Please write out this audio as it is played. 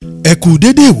ẹ kú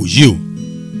dédé ìwòyí o.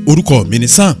 Orúkọ mi ni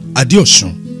Sam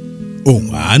Adéọ̀sùn.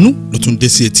 Ohùn àánú ló tún dé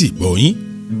sí etí ìgbọ́ yín.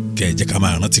 Kẹ́ ẹ jẹ́ ká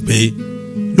máa rántí pé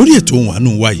lórí ètò ohùn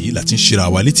àánú wa yìí la ti ń ṣíra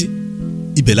wa létí.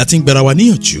 Ibẹ̀ la ti ń gbára wa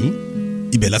níyànjú.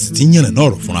 Ibẹ̀ la sì ti ń yànnàná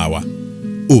ọ̀rọ̀ fúnra wa.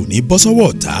 Ò ní bọ́ sọ́wọ́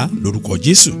ọ̀tá lórúkọ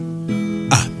Jésù.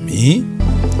 Àmín.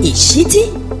 Ìṣítí,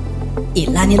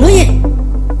 ìlanilóyè,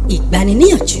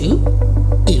 ìgbaniníyànjú,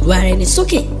 ìrú ara ẹni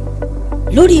sókè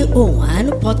lórí ohùn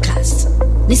àánú podcast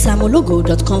ní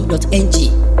samologo.com.ng.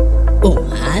 Ohùn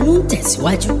àánú ń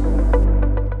tẹ̀síwájú.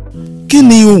 Kí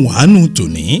ni ohùn àánú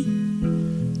tòní?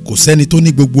 Kò sẹ́ni tó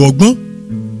ní gbogbo ọgbọ́n,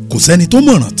 kò sẹ́ni tó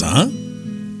mọ̀ràn tán.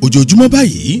 Ojoojúmọ́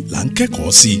báyìí là ń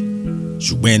kẹ́kọ̀ọ́ sí i.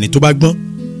 Ṣùgbọ́n ẹni tó bá gbọ́n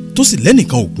tó sì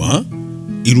lẹ́nìkan ò gbọ́n,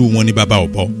 irú wọn ni bàbá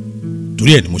ọ̀bọ.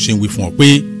 Torí ẹ̀ ni mo ṣe ń wí fún ọ pé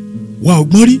wá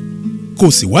ọgbọ́n rí kó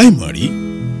o sì wá ìmọ̀ rí,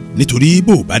 nítorí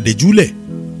bó o bá dẹjúlẹ̀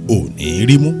ò ní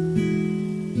rí mú.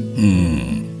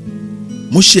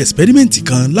 Mo ṣe ẹ̀sipẹ́rímẹ́ǹtì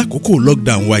kan lákòókò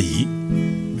lockdown wa yìí.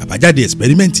 Àbájáde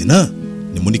ẹ̀sipẹ́rímẹ́ǹtì náà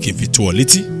ni mo ní kí n fi tó ọ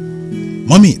létí.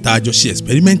 Mọ́mì tá a jọ ṣe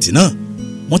ẹ̀sipẹ́rímẹ́ǹtì náà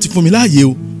wọ́n ti fún mi láàyè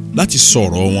o láti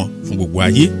sọ̀rọ̀ wọn fún gbogbo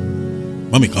ayé.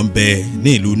 Mọ́mì kan bẹ ní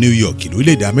ìlú New York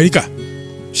lórílẹ̀‐èdè Amẹ́ríkà.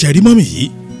 Ṣẹ̀rí mọ́mì yìí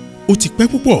ó ti pẹ́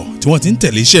púpọ̀ tí wọ́n ti ń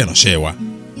tẹ̀lé iṣẹ́ ìránṣẹ́ wa.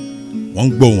 Wọ́n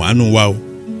ń gbọ́ ohùn àánú wa o.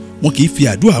 Wọn kì í fi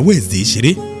àdúrà Wednesday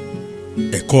ṣeré.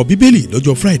 Ẹ̀kọ́ Bíbélì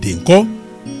lọ́jọ́ Friday ńkọ́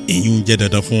ìyún jẹ́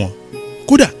dandan fún wọn.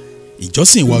 Kódà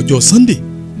ìjọsìn wa ọjọ́ Sunday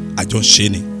àjọ ń ṣe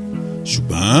ni.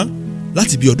 Ṣùgbọ́n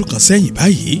láti bí ọdún kan sẹ́yìn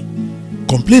báyìí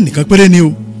complain nìkan péré ni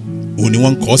o. Òun ni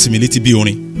wọ́n ń kọ sí mi létí bí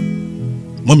orin.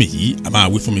 Mọ́mì yìí a máa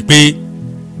wí fún mi pé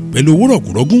pẹ̀lú owó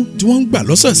rọ̀gùrọ̀gùn tí wọ́n ń gbà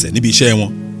lọ́sọ̀ọ̀sẹ̀ níbi iṣẹ́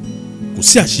wọn kò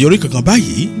sí àṣeyọrí kankan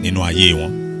báyìí nínú ayé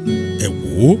wọn. Ẹ wò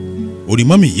ó, orin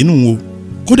mọ́mì yìí nù o.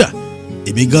 Kódà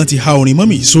èmi gan ti há orin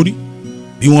mọ́mì yìí sórí.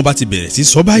 Bí wọ́n bá ti bẹ̀rẹ̀ sí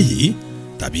sọ báyìí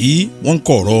tàbí wọ́n ń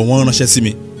kọ ọ̀rọ̀ wọn ránṣẹ́ sí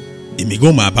mi, èmi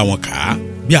gan máa bá wọn kà á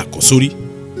bí àkọ́sórí.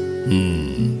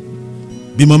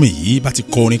 Bí mọ́mì yìí bá ti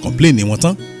kọ orin kọ̀ǹpléènì wọn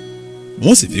tán,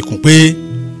 wọ́n sì fi kún pé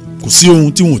kò sí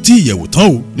ohun tí wọn ò tí ì yẹ̀wò tán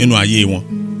o nínú ayé wọn.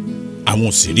 Àwọn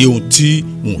ò sì rí ohun tí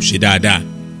wọn ò ṣe dáadáa.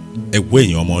 Ẹ wo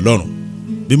èèyàn ọmọ Ọlọ́run.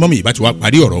 Bí mọ́mì yìí bá ti wá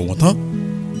parí ọ̀rọ̀ wọn tán,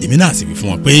 èmi náà sì fi fún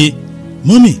wọn pé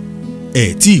mọ́mì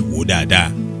ẹ̀ tí ì wò dáadáa.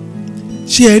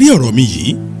 Ṣé ẹ rí ọ̀rọ̀ mi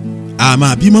yìí? A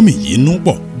máa bí mọ́mì yìí nú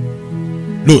pọ̀.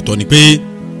 Lóòótọ́ ni pé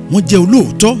wọ́n jẹ́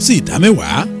olóòótọ́ sí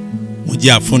ìdámẹ́wàá, wọ́n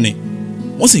jẹ́ afúnni,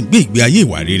 wọ́n sì ń gbé ìgbé ayé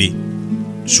ìwà rere.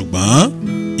 Ṣùgbọ́n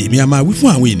èmi a máa wí fún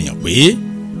àwọn ènìyàn pé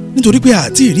nítorí pé a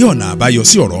ti rí ọ̀nà àbáyọ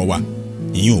sí ọ̀rọ̀ wa,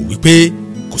 ìyẹn ò wí pé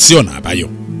kò sí ọ̀nà àbáyọ.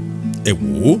 Ẹ wò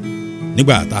ó,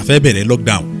 nígbà tá a fẹ́ bẹ̀rẹ̀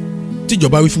lockdown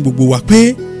tíjọba wí fún gbogbo wa pé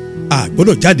a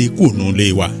gbọ́dọ̀ jáde kúrò nínú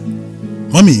ilé wa.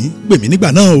 Mọ́mì pè mí nígbà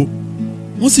náà o,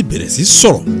 wọ́n sì bẹ̀rẹ̀ sí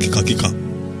sọ̀rọ̀ kíkankíkan.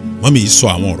 Mọ́mì sọ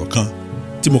àwọn ọ̀rọ̀ kan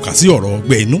tí mo kà sí ọ̀rọ̀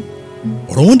ọgbẹ́ inú.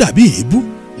 Ọ̀rọ̀ wọn dàbí èébú,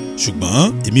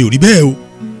 ṣùgbọ́n èmi ò rí bẹ́ẹ̀ o,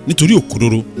 nítorí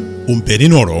òkodoro ó ń bẹ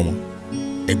nínú ọ̀rọ̀ wọn.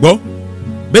 Ẹ gbọ́,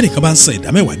 bẹ́ẹ̀ nìkan bá ń san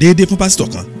ìdámẹ́wàá déédéé fún pásítọ̀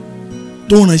kan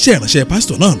tó ń ran iṣẹ́ ìránṣẹ́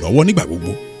pásítọ̀ náà lọ́wọ́ nígbà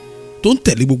gbogbo, tó ń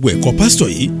tẹ̀lé gbogbo ẹ̀kọ́ pásítọ̀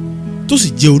yìí, tó sì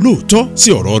jẹ́ olóòótọ́ sí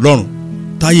ọ̀rọ̀ Ọlọ́run,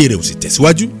 táyé rẹ̀ ò sì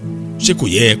tẹ̀síwájú, ṣé kò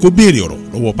yẹ kó béèrè ọ̀rọ̀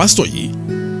lọ́wọ́ pásítọ̀ yìí?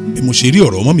 Bí mo ṣe rí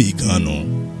ọ̀rọ̀ mọ́mì yìí gan-an nù.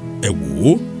 Ẹ wò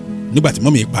ó, nígbà tí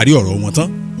mọ́mì parí ọ̀rọ̀ wọn tán,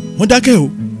 wọ́n dákẹ́ o.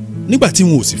 Nígbà tí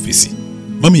wọn ò sì fèsì,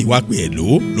 mọ́mì wá pè ẹ̀ lò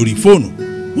lórí fóònù,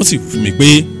 wọ́n sì wí fún mi pé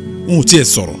wọn ò tiẹ̀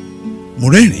sọ̀rọ̀. Mo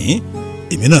rẹ́rìn-ín,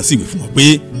 èmi náà sì wí fún wọn pé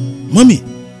mọ́mì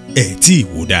ẹ̀ tí ì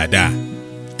wò dáadáa.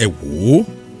 Ẹ wò ó,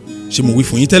 ṣé mo wí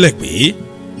fún yín tẹ́lẹ̀ pé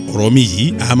ọ̀rọ̀ mi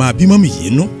yìí a máa bí mọ́mì yìí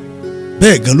nú?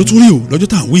 Bẹ́ẹ̀ gan ló tún rí o lọ́jọ́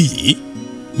tá à ń wí yìí.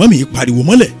 Mọ́mì yìí pariwo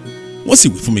mọ́lẹ̀, wọ́n sì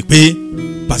wí fún mi pé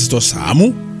pásítọ̀ Sàámú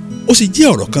ó sì jẹ́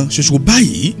ọ̀rọ̀ kan ṣoṣo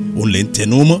báyìí òun lè ń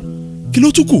tẹnu mọ́, kí ló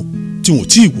tún kù tí wọn ò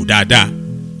tí ì wò dáadáa?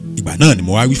 Ìgbà náà ni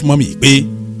mo wá wí fún mọ́mì yìí pé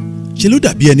ṣe ló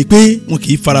dàbí ẹni pé wọn kì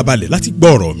í farabalẹ̀ láti gbọ́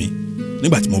ọ̀rọ̀ mi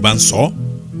nígbà tí mo bá ń sọ.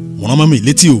 Mo rán mọ́mì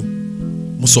létí o.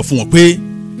 Mo sọ fún wọn pé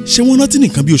ṣé wọ́n rántí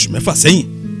nìkan bí oṣù 6 sẹ́yìn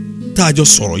tá a jọ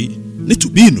sọ̀rọ̀ yìí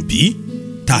nítùbí ìnùbí,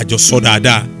 tá a jọ sọ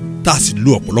dáadáa, tá a sì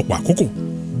lo ọ̀pọ̀lọpọ̀ àkókò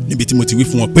níbi tí mo ti wí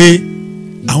fún wọn pé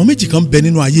àwọn méjì kan bẹ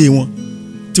nínú ayé wọn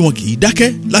tí wọn kì í dákẹ́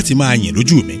láti máa yìn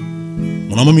lójú mi.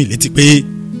 Mo rán mọ́mì létí pé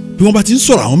bí wọ́n bá ti ń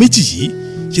sọ̀rọ̀ àwọn méjì yìí,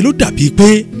 ṣe ló dàbí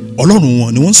pé Ọlọ́run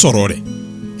wọn ni wọ́n ń sọ̀rọ̀ rẹ̀,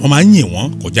 wọ́n máa ń yìn wọ́n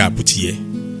kọjá àbútiyẹ.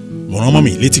 Mo rán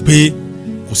mọ́mì létí pé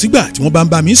kò sígbà tí wọ́n bá ń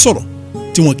bá mi sọ̀rọ̀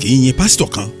tí wọn kì í yin pásítọ̀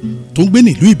kan tó ń gbé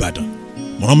ní ìlú Ìbàdàn.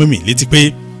 Mo rán mọ́mì létí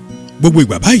pé gbogbo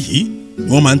ìgbà báyìí ni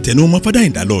wọ́n máa ń tẹnu mọ́ Fádà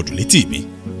Àyìndá Lọ́ọ̀dù létí mi.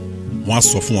 Wọ́n á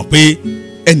sọ fún wọn pé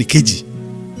ẹnì kejì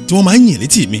tí wọ́n máa ń yìn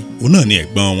létí mi òun náà ni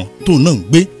ẹ̀gbọ́n wọn tó náà ń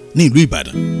gbé ní ìlú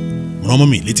Ìbàdàn. Mo rán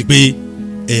mọ́mì létí pé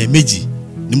ẹ̀ẹ̀mejì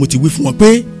ni mo ti wí fún wọn pé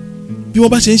bí wọ́n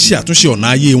bá ṣe ń ṣe àtúnṣe ọ̀nà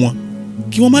ayé wọn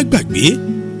kí wọ́n má gbàgbé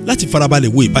láti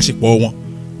farabalẹ̀ wo ìbáṣepọ̀ wọn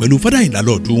pẹ̀lú Fádà Àyìndá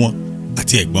Lọ́ọ̀dù wọn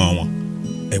àti ẹ̀gbọ́n wọn.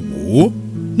 Ẹ wò ó,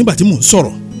 nígbà tí mò ń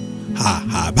sọ̀rọ̀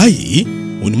báyìí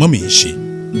òní mọ́mì ń ṣe.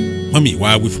 mọ́mì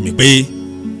wá wí fún mi pé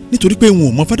nítorí pé wọn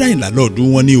ò mọ Father in the Lord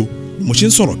wọn ni o ni mo ṣe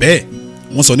ń sọ̀rọ̀ bẹ́ẹ̀.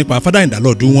 wọ́n sọ nípa Father in the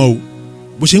Lord wọn o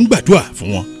bó ṣe ń gbàdúrà fún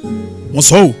wọn. wọ́n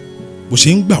sọ o bó ṣe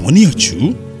ń gbà wọ́n níyànjú.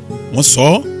 wọ́n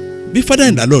sọ bí Father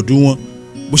in the Lord wọn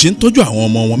bó ṣe ń tọ́jú àwọn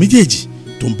ọmọ wọn méjèèjì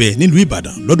tó ń bẹ nílùú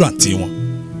Ìbàdàn lọ́dọ̀ àǹtí wọn.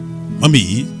 mọ́mì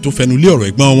yìí tó fẹnu lé ọ̀rọ̀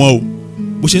ẹ̀gbọ́n wọn o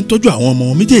bó ṣe ń tọ́jú àwọn ọmọ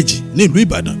wọn méjèèjì nílùú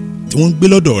Ìbàdàn tí wọ́n ń gbé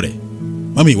lọ́dọ̀ rẹ̀.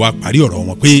 mọ́mì wá parí ọ̀rọ̀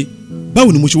wọn pé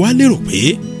báwo ni mo ṣe wá lérò pé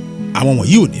àwọn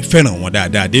wọ̀nyí ò ní fẹ́ràn wọn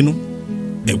dáadáa dénú.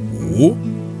 ẹ wò ó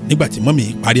nígbà tí mọ́mì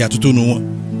parí atótónu wọn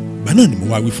gbà náà ni mo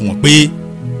wá wí fún wọn pé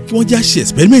kí wọ́n já ṣe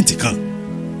ẹ̀sipẹ́rímẹ́ǹtì kan.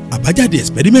 àbájáde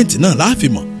ẹ̀sipẹ́rímẹ́ǹtì náà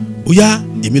láàfin mọ̀ bóyá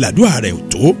èmi làdúrà rẹ̀ ò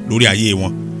tó lórí ayé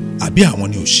wọn àbí àwọn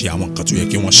ni ò ṣe àwọn nǹkan tó yẹ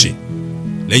kí wọ́n ṣe.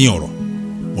 lẹ́yìn ọ̀rọ̀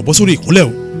mo bọ́ sórí ìkúnlẹ̀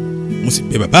o mo sì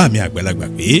bẹ̀ bàbá mi àgbàlagbà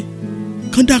pé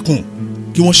kán dákun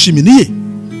kí wọ́n ṣí mi níyè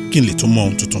kí n lè tún mọ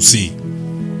ohun tuntun sí i.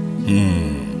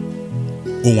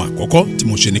 ohun àkọ́kọ́ tí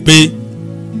mo ṣe ni pé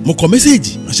mo kọ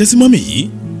mẹ́sẹ̀gì ránṣẹ́ sí mọ́mì yìí.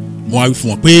 mo wá wí fún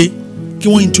wọn pé kí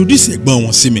wọ́n introduce ẹ̀gbọ́n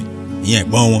wọn sí mi, ìyẹn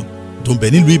ẹ̀gbọ́n wọn tó ń bẹ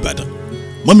nílùú Ìbàdàn.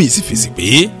 mọ́mì sì fèsì pé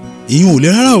ìyẹn ò lè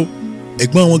rárá o,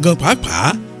 ẹ̀gbọ́n wọn gan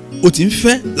pàápàá ó ti ń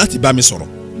fẹ́ láti bá mi sọ̀rọ̀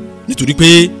nítorí pé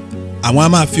àwọn a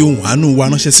máa fi ohun àánú wa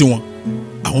ránṣẹ́ sí wọn.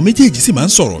 àwọn méjèèjì sì máa ń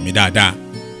sọ̀rọ̀ mi dáadáa.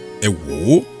 ẹ wò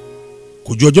ó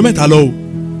kò ju ọjọ́ mẹ́ta lọ o,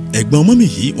 ẹ̀gbọ́n mọ́mì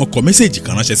yìí wọ́n kọ mẹ́sẹ̀gì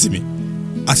kan ránṣẹ́ sí mi,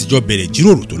 a sì jọ bẹ̀rẹ̀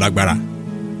ìjíròrò tó lágbára.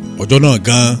 ọjọ́ náà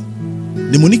gan-an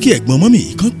ni mo ní kí ẹ̀gbọ́n mọ́mì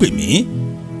yìí kàn pè mí.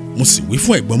 mo sì wí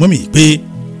fún ẹ̀gbọ́n mọ́mì yìí pé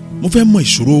mo fẹ́ mọ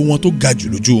ìṣòro wọn tó ga jù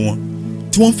lójú wọn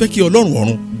tí wọ́n fẹ́ kí Ọlọ́run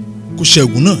ọ̀run kó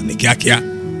ṣẹ́gun náà ní kíákíá.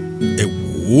 ẹ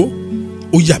wò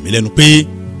ó yà mí lẹ́nu pé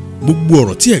gbogbo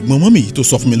ọ̀rọ̀ tí ẹ̀gbọ́n mọ́mì yìí tó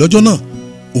sọ fún mi lọ́jọ́ náà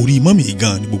orí mọ́mì yìí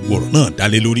gan ni gbogbo ọ̀rọ̀ náà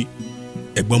dálé lórí.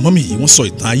 ẹ̀gbọ́n mọ́mì yìí wọ́n sọ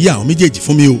ìtàn ayé àwọn méjèèjì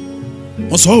fún mi o.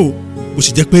 wọ́n sọ o bó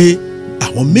ṣe jẹ́ pé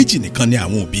àwọn méjì nìkan ni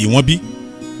àwọn òbí wọn bí.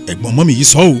 ẹ̀gbọ́n mọ́mì yìí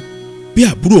sọ o bí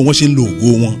àbúrò wọn ṣe ń lo ògo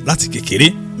wọn láti kékeré.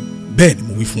 bẹ́ẹ̀ ni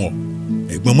mo wí fún ọ,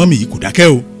 ẹ̀gbọ́n mọ́mì yìí kò dákẹ́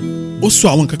o. ó sọ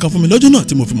àwọn nǹkan kan fún mi lọ́jọ́ náà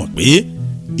tí mo fi mọ̀ pé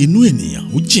inú ènìyàn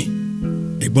ó jìn.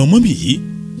 ẹ̀gbọ́n mọ́mì yìí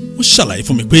wọ́n ṣàlàyé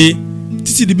fún mi pé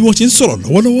títí di bí wọ́n ṣe ń sọ̀rọ̀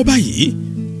lọ́wọ́lọ́wọ́ báyìí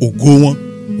ògo wọn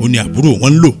ò ní àbúrò wọn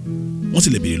ń lò. wọ́n sì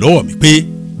lè béèrè lọ́wọ́ mi pé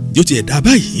yóò ti ẹ̀dá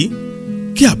báyìí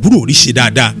kí àbúrò rí ṣe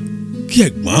dáadáa kí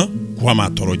ẹ̀gbọ́n kó wá máa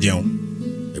tọrọ jẹun.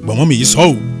 ẹ̀gbọ́n mọ́mì yìí sọ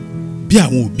ọ́ bí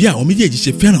àwọn òbí àwọn méjèèjì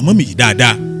ṣe fẹ́ràn mọ́mì yìí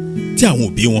dáadáa tí àwọn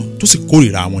òbí wọn tó sì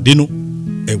kórìíra wọn dénú.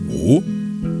 ẹ wò ó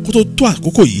kó tó tó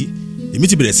àkókò yìí èmi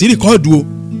ti bẹ̀rẹ̀ sí rìkọ́ọ̀dù o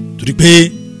torí pé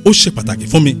ó ṣe pàtàkì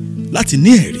fún mi láti ní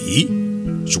ẹ̀rí.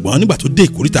 ṣùgbọ́n nígbà tó dé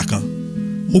ìkóríta kan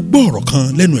mo gbọ́ ọ̀rọ̀ kan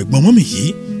lẹ́nu ẹ̀gbọ́n mọ́mì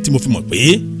yìí tí mo fi mọ̀ pé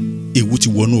ewu ti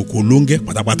wọnú oko lóńgẹ́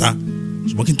pátápátá.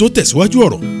 ṣùgbọ́n kí n tó tẹ̀síwájú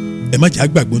ọ̀rọ̀ ẹ má jẹ́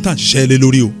àgbàgbé tá à ń ṣiṣẹ́ lé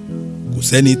lórí o. kò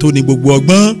sẹ́ni tó ní gbogbo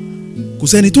ọgbọ́n, kò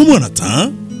sẹ́ni tó mọ̀ràn tán.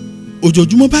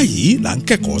 ojoojúmọ́ báyìí là ń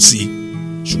kẹ́kọ̀ọ́ sí i.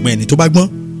 ṣùgbọ́n ẹni tó bá gbọ́n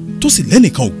tó sì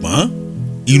lẹ́nìkan ò gbọ́n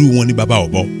irú wọn ni bàbá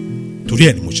ọ̀bọ. torí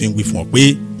ẹ̀ ni mo ṣe ń wí fún ọ pé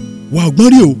wá ọgbọ́n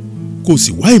rí o kò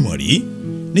sì wá ìmọ̀ rí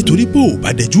nítorí bó o bá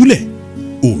dẹjúlẹ̀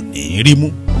ò ní rí mú.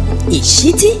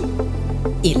 ìṣítí,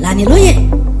 ìlanilóyè,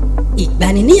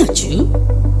 ìgbaniníyànjú,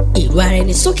 ìrú ara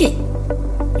ẹni sókè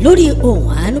lórí Ohùn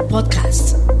Àánú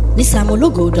podcast ní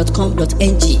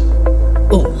samologo.com.ng.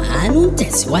 Ohùn Àánú ń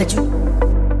tẹ̀síwájú.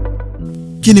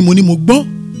 kí ni mo ní mo gbọ́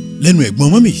lẹ́nu ẹ̀gbọ́n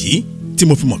mọ́mì yìí tí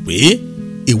mo fi mọ̀ pé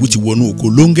ewu ti wọnú oko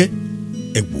lóńgẹ́.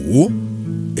 ẹ wò ó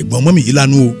ẹ̀gbọ́n mọ́mì yìí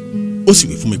lanu o, ó sì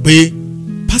wí fún mi pé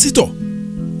pásítọ̀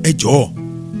ẹ jọ̀ọ́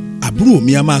àbúrò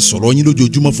mi a máa sọ̀rọ̀ yín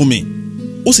lójoojúmọ́ fún mi,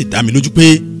 ó sì dá mi lójú pé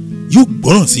yóò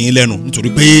gbọ́ràn sí yín lẹ́nu nítorí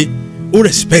pé ó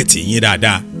rẹ̀spẹ̀tì yín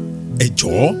dáadáa. ẹ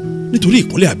jọ̀ọ́ nítorí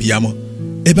ìkúnlẹ̀ àbíyamọ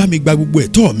ẹ bá mi gba gbogbo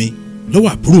ẹ̀tọ́ mi lọ́wọ́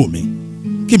àbúrò mi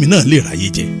kémi náà lè ráyè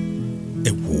jẹ.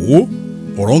 ẹ wò ó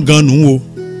ọ̀rọ̀ ń gan nù o,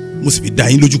 mo sì fi dá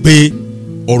yín lójú pé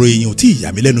ọ̀rọ̀ èèyàn ò tí ì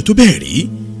yà mí lẹ́nu tó bẹ́ẹ̀ rí.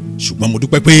 ṣùgbọ́n mo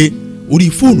dúpẹ́ pé orí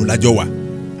fóònù lájọ wà,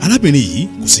 arábìnrin yìí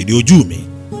kò sì rí ojú mi.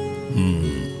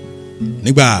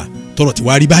 nígbà tọ́rọ̀ ti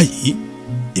wá rí báyìí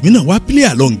èmi náà wá play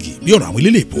along bí ọ̀rọ̀ àwọn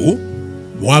eléléèbó.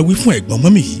 wọ́n á wí fún ẹ̀gbọ́n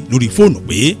mọ́mì yìí lórí fóònù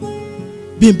pé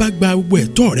bí n bá gba gbogbo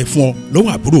ẹ̀tọ́ rẹ fún ọ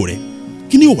lọ́wọ́ àbúrò rẹ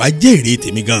kí ni ó wá jẹ́ èrè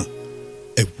tèmi gan.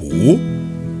 ẹ wò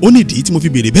ó nídìí tí mo fi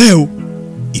béèrè bẹ́ẹ̀ o.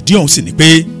 ìdí ọ̀hún sì ni pé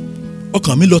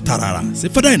ọkàn mi lọ tààràrà sí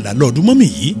Father in the Lord mọ́mì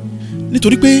yìí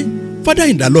nítorí pé Father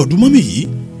in the Lord mọ́mì yìí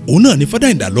òun náà ni Father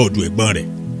in the Lord ẹ̀gbọ́n rẹ̀.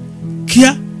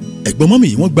 kíá ẹ̀gbọ́n mọ́mì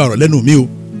yìí wọ́n gba ọ̀rọ̀ lẹ́nu mi o,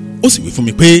 ó sì wí fún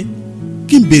mi pé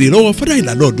kí n béèrè lọ́wọ́ Father in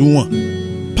the Lord wọn.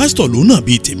 pásítọ̀ lòun náà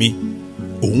bíi tèmi,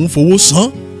 òun fowó san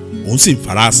òun sì ń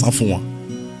fara san fún wọn.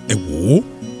 ẹ wò ó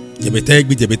jẹ̀bẹ̀tẹ́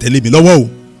gbé jẹ̀bẹ̀tẹ́ lé mi lọ́wọ́ o,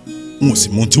 n ò sì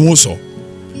mú tí wọ́n sọ.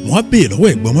 wọ́n á béèrè lọ́wọ́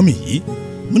ẹ̀gbọ́n mọ́mì yìí,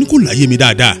 mo ní kó láyé mi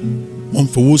dáadáa. wọ́n ń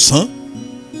fowó san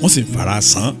wọ́n sì ń fara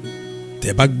san.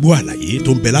 tẹ́ bá gbọ́ àlàyé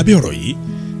tó ń bẹ lábẹ́ ọ̀rọ̀ yìí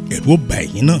ẹ̀rù ó bà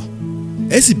ẹ̀yin náà.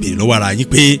 ẹ sì béèrè lọ́wọ́ ara yín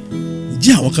pé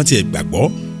ǹjẹ́ àwọn kan tiẹ̀ gbàgbọ́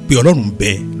pé Ọlọ́run ń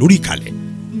bẹ lórí ìkàlẹ̀.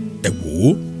 ẹ wò ó,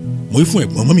 mo wí fún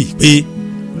ẹ̀gbọ́n mọ́mì pé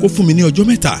kó fún mi ní ọjọ́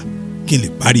 3 kí n lè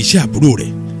parí iṣẹ́ àbúrò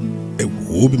rẹ̀. ẹ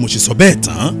wò ó, bí mo ṣe sọ bẹ́ẹ̀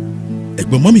tán,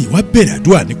 ẹ̀gbọ́n mọ́mì wá bẹ̀rẹ̀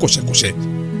àdúrà ní kọ̀ṣẹ̀kọ̀ṣẹ̀.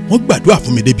 wọ́n gbàdúrà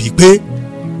fún mi débi pé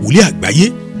wòlíì àgbáyé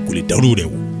kò lè dánrú rẹ̀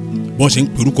wò. wọ́n ṣe ń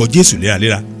pe orúkọ Jésù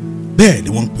léraléra bẹ́ẹ̀ ni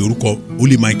wọ́n ń pe orúkọ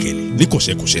Holy Michael ní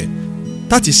kọ̀ṣẹ̀kọ̀ṣẹ̀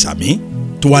táti sàmí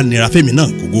tó wá nira fẹ́mi náà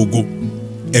gógógó.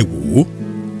 ẹ wò ó,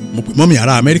 mo pè mọ́mì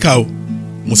ará Amẹ́ríkà o,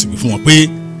 mo sì wí fún wọn pé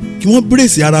kí wọ́n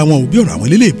bírèsì ara wọn ò bí ọ̀rọ̀ àwọn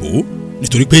eléléèbó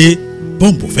nítorí pé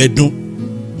bọ́ǹbù fẹ́ dún.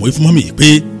 mo wí fún mọ́mì yìí pé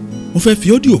mo fẹ́ fi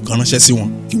ọ́díò kan ránṣẹ́ sí wọn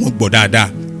kí wọ́n gbọ́ dáadáa,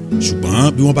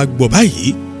 ṣùgbọ́n bí wọ́n bá gbọ́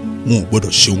báyìí wọn ò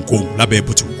gbọ́dọ̀ ṣe ohunkóhun lábẹ́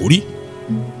bó ti wù kó rí.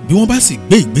 bí wọ́n bá sì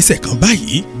gbé ìgbésẹ̀ kan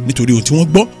báyìí nítorí ohun tí wọ́n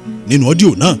gbọ́ nínú ọ́díò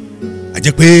náà, a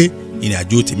jẹ́ pé ìrìn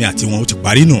àjò tèmi àti wọn ó ti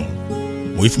parí nù.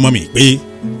 mo wí fún mọ́mì pé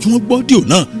kí wọ́n gbọ́ ọ́díò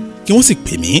náà kí wọ́n sì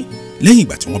pè mí lẹ́yìn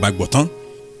ìgbà tí wọ́n bá gbọ́ tán.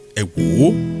 ẹ wò ó,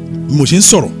 bí mo ṣe ń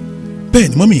sọ̀rọ̀ bẹ́ẹ̀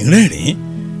ni mọ́mì ń rẹ́rìn-ín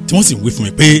tí wọ́n sì ń wí fún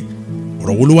mi pé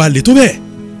ọ̀rọ̀ wo ló wá le tó bẹ́ẹ̀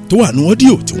tó wà nínú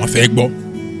ọ́díò tí wọ́n fẹ́ gbọ́.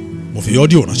 mo fi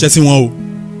ọ́díò ránṣẹ́ sí wọn o.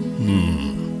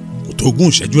 kò tó ogún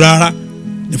ìṣẹ́jú rárá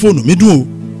ní fóònù mi dùn o.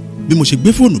 bí mo ṣe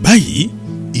gbé fóònù báyìí,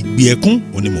 ìgbì ẹkún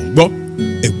òní mò ń gbọ́.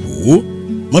 ẹ wò ó,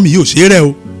 mọ́mì yóò ṣe é rẹ́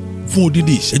o fún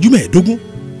odidi ìṣẹ́jú 15.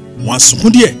 wọ́n á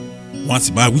sunkún díẹ̀, wọ́n á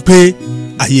sì máa wí pé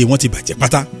ayé wọn ti bàjẹ́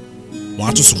pátá. wọ́n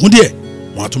á tún sunkún díẹ̀,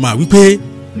 wọ́n á tún máa wí pé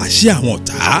àṣé àwọn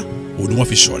ọ̀tá òní wọ́n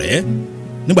fi ṣọ̀rẹ́.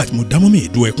 nígbà tí mo dá mọ́mì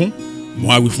ìdó ẹkún, mo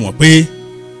á wí fún wọn pé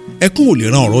ẹkún ò lè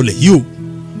ran ọ̀rọ̀ lẹ̀ yìí o,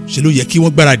 ṣe ló yẹ kí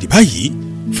wọ́n gbáradì báyìí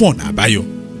fún ọ̀nà àbáyọ.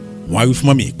 mo á wí fún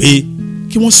mọ́mì pé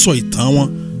kí wọ́n sọ ìtàn wọn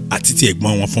àti ti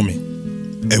ẹ̀gbọ́n wọn fún mi.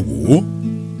 ẹ wò ó,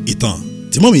 ìtàn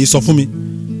tí mọ́mì yìí sọ fún mi,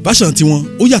 báṣàn tiwọn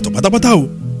ó yàtọ̀ pátápátá o,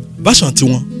 báṣàn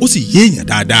tiwọn ó sì yé èèyàn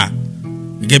dáadáa.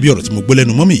 gẹ́gẹ́ bí ọ̀rọ̀ tí mo gbọ́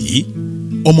lẹ́nu mọ́mì yìí,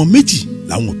 ọmọ 2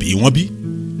 làwọn òbí wọn bí,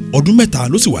 ọdún 3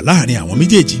 ló sì wà láàrin àwọn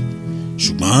méjèèjì.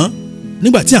 ṣùgbọ́n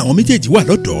nígbà tí àwọn méjèèjì wà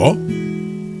lọ́dọ̀ọ́,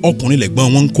 ọkùnrin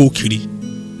lẹ̀gbọ́n wọn ń kó kiri,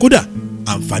 kódà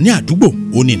àǹfààní àdúgbò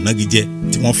ó ní ìnagijẹ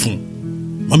tí wọ́n fún un.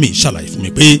 mọ́mì ṣàlàyé fún mi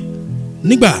pé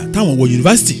nígbà táwọn wọ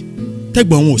yunifásitì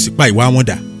tẹ́gbọ́n wọn ò sì pa ìwà wọn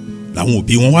dà, làwọn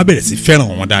òbí wọn wá bẹ̀rẹ̀ sí fẹ́ràn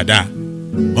wọn dáadáa.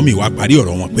 mọ́mì wá parí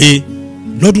ọ̀rọ̀ wọn pé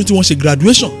lọ́dún tí wọ́n ṣe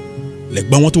graduation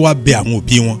lẹ̀gbọ́n wọn tó wá bẹ àwọn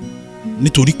òbí wọn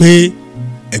nítorí pé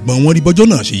ẹ̀gbọ́n wọn rí bọ́jọ́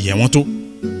náà ṣe yẹ wọ́n tó,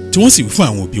 tí wọ́n sì wí fún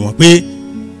àwọn òbí wọn pé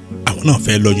àwọn náà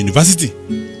fẹ́ lọ yunifásitì.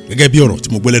 gẹ́gẹ́ bí ọ̀rọ̀ tí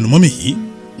mo gbọ́ lẹ́nu mọ́mì yìí,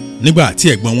 nígbà tí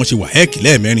ẹ̀gbọ́n wọn ṣe WAEC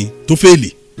lẹ́ẹ̀mẹ́rin tó fẹ́ẹ̀lì,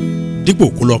 dípò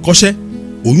kó lọ kọ́ṣẹ́,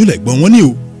 oyún lẹ̀gbọ́n wọn ní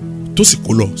o, tó sì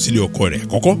kó lọ sílé ọkọ rẹ̀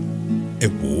àkọ́kọ́. ẹ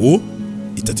wò ó,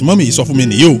 ìtàn tí mọ́mì yìí sọ fún mi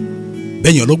nìyí o.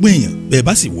 bẹ́yìn ọlọ́gbọ́n èèyàn bẹ́ẹ̀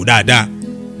bá sì wò dáadáa,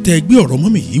 tẹ́ ẹ gbé ọ̀rọ̀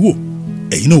mọ́mì yìí wò,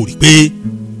 ẹ̀yin náà ò rí pé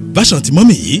báṣàn ti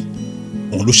mọ́mì yìí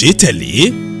òun ló ṣe é tẹ̀lé.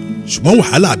 ṣùgbọ́n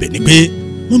wàhálà abẹ ni pé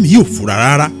mọ́mì yìí ò fura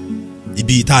rárá.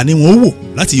 ibi ìta ni wọ́n wò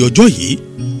láti ọjọ́ yìí,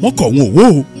 wọ́n kọ̀ wọn ò wò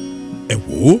ó. ẹ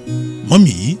wò ó,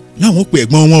 mọ́mì yìí láwọn pe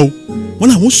ẹ̀gbọ́n wọn o, wọ́n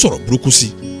làwọn sọ̀rọ̀ burúkú sí,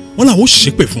 wọ́n làwọn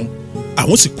ṣépè fún,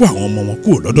 àwọn sì kó àwọn ọmọ wọn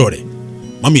kúrò lọ́dọ̀ rẹ̀.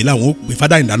 mọ́mì làwọn pe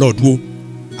fádà ìdálọ́ọ̀dún o,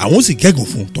 àwọn sì gẹ́gùn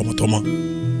fún tọmọtọmọ.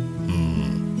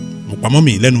 mo pa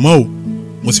mọ́mì lẹ́nu mọ́ o,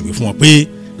 mo sì wí fún wọn pé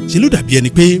ṣe ló dàbí ẹni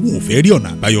pé wọn ò fẹ́ rí ọ̀nà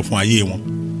àbáyọ fún ayé wọn.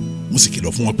 mo sì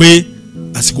kìlọ̀ fún wọn pé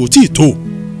àsìkò tí ì tó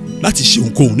láti ṣe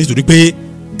ohunkóhun nítorí pé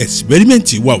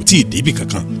ẹ̀sìpẹ́rímẹ́ǹtì wa ò tí ì débì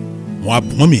kankan. wọn á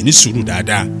bù mọ́mì ní sùúrù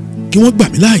dáadáa kí wọ́n gbà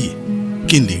mí láàyè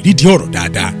kí n lè rídìí ọ̀rọ̀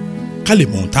dáadáa ká lè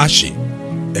mọ ohun tá a ṣe.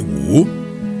 ẹ wò ó,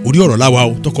 orí ọ̀rọ̀ láwa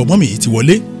o tọkọ mọ́mì yìí ti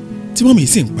wọlé, tí mọ́mì yìí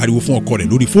sì ń pariwo fún ọkọ rẹ̀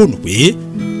lórí fóònù pé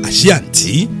àṣé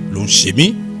àǹtí ló ń ṣe mí.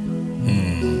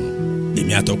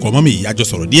 èmi àtọkọ mọ́mì yìí a jọ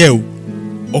sọ̀rọ̀ díẹ̀ o.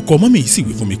 ọkọ mọ́mì yìí sì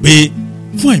wí fún mi pé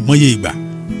fún àìmọye ìgbà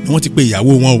ni wọ́n ti pe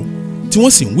ìyàwó wọn o, tí wọ́n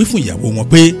sì ń wí fún ìyàwó wọn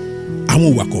pé àwọn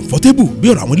ò wà comfortable bí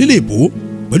ọ̀rọ̀ àwọn léléèbó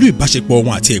pẹ̀lú ìbáṣepọ̀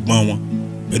wọn àti ẹ̀gbọ́n wọn,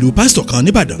 pẹ̀lú pásítọ̀ kan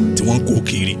nìbàdàn tí wọ́n ń kó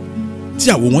kiri, tí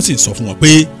ìyàwó wọn sì ń sọ fún wọn pé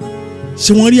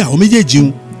ṣé wọ́n rí àwọn méjèèjì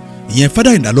un, ìyẹn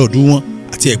fádà ìdálọ́ọ̀dún wọn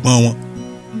àti ẹ̀gbọ́n wọn,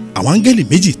 àwọn áńgẹ́lì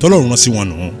méjì tọ́lọ́run rán sí wọn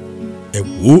nù. ẹ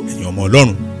wò ó, ẹ̀yin ọmọ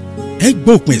Ọlọ́run, ẹ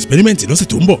gbọ́ òpin experiment lọ́sẹ̀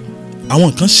tó ń bọ̀. àwọn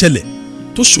nǹkan ṣẹlẹ̀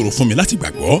tó ṣòro fún mi láti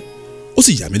gbàgbọ́, ó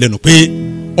sì yà mí lẹ́nu pé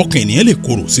ọkàn ènìyàn lè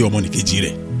korò sí ọmọnìkejì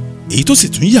rẹ̀. èyí tó sì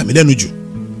tún yà mí lẹ́nu jù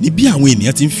ni bí àwọn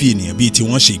ènìyàn ti ń fi ènìyàn bíi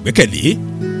tiwọn ṣe ìgbẹ́kẹ̀lé.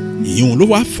 ìyẹn ló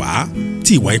wá fà á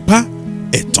tí ìwà ipá,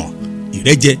 ẹ̀tàn,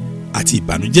 ìrẹ́jẹ àti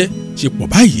ìbànújẹ́ ṣe pọ̀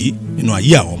báyìí nínú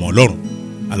ayé àwọn ọmọ Ọlọ́run.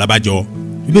 alábàjọ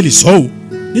Bíbélì sọ ọ́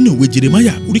nínú ìwé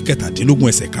Jeremáyà orí 17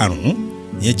 ẹsẹ̀ 5,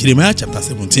 ìyẹn Jeremáyà chapter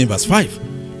 17 verse 5.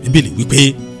 Bíbélì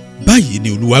wípé báyìí ni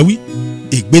Olúwa wí,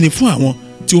 ègbé ni fún àwọn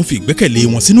tí ó ń fi ìgbẹ́kẹ̀lé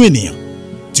wọn sínú ènìyàn,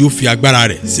 tí ó fi agbára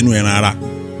rẹ̀ sínú ẹran ara,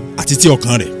 àti tí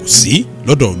ọkàn rẹ̀ kò sí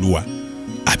lọ́dọ̀ Olúwa.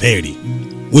 àbẹ́ẹ̀rẹ̀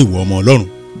wo ìwọ ọmọ Ọlọ́run,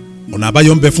 ọ̀nà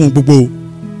àbáyọ ń bẹ fún gbogbo.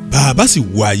 bàbá sì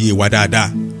wo ayé wa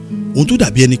dáadáa, ohun tó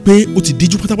dàbí ẹni pé ó ti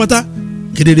díjú pátápátá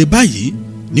kedere báyìí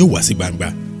ní ó wá sí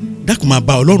gbangba. dákun máa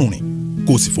bá Ọlọ́run rìn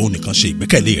kó o sì fóun nìkan ṣe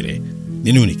ìgbẹ́kẹ̀lé rẹ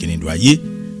nínú ìrìnkìrìndò ayé.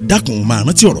 dákun máa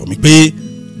rántí ọ̀rọ̀ mi pé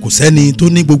kò sẹ́ni tó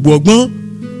ní gbogbo ọgbọ́n,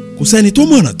 kò sẹ́ni tó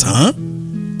mọ̀ràn tán.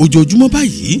 ojoojúmọ́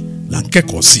báyìí là ń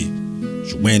kẹ́kọ̀ọ́ sí i,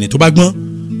 ṣùgbọ́n ẹni tó bá gbọ́n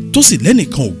tó sì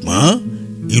lẹ́nìkan ò gbọ́n,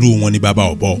 irú wọn ni bàbá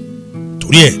ọ̀bọ.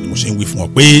 torí ẹ̀ ni mo ṣe ń wí fún ọ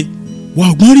pé wá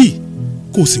ọgbọ́n rí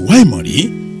kó o sì wá ìmọ̀ rí,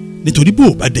 nítorí bó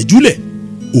o bá dẹjúlẹ̀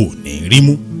ò ní rí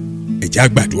mú. ẹ jẹ́ á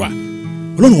gbàdúrà.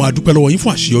 Ọlọ́run wa dúpẹ́ lọ́wọ́ yín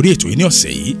fún àṣeyọrí ètò yìí ní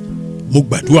ọ̀sẹ̀ yìí. mo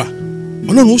gbàdúrà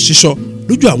Ọlọ́run ó ṣíṣọ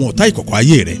lójú àwọn ọ̀tá ìkọ̀kọ̀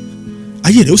ayé rẹ̀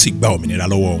ó sì gba òmìnira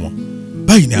lọ́wọ́ wọn.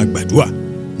 báyìí ni a gbàdúrà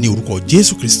ní orúkọ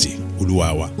Jésù Kristi Olúwa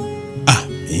wa.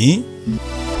 àmín.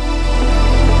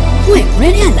 fún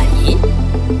ẹ̀kúnrẹ́rẹ́ àlàyé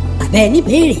àbẹ́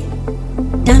níbèrè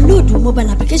dáńlóòdù mobile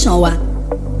application wa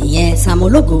ìyẹn Sam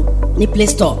Ológo ní Play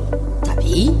Store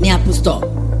tàbí ní Apple Store,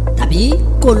 tàbí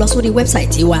kó o lọ sórí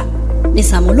wẹ́bsáìtì wa ní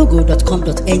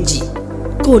samologo.com.ng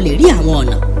kó o lè rí àwọn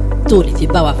ọ̀nà tó o lè fi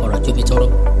bá wa fọ̀rọ̀ jomitoro.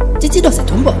 títí dọ̀sẹ̀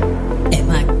tó ń bọ̀ ẹ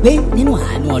máa gbé nínú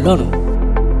àánú Ọlọ́run.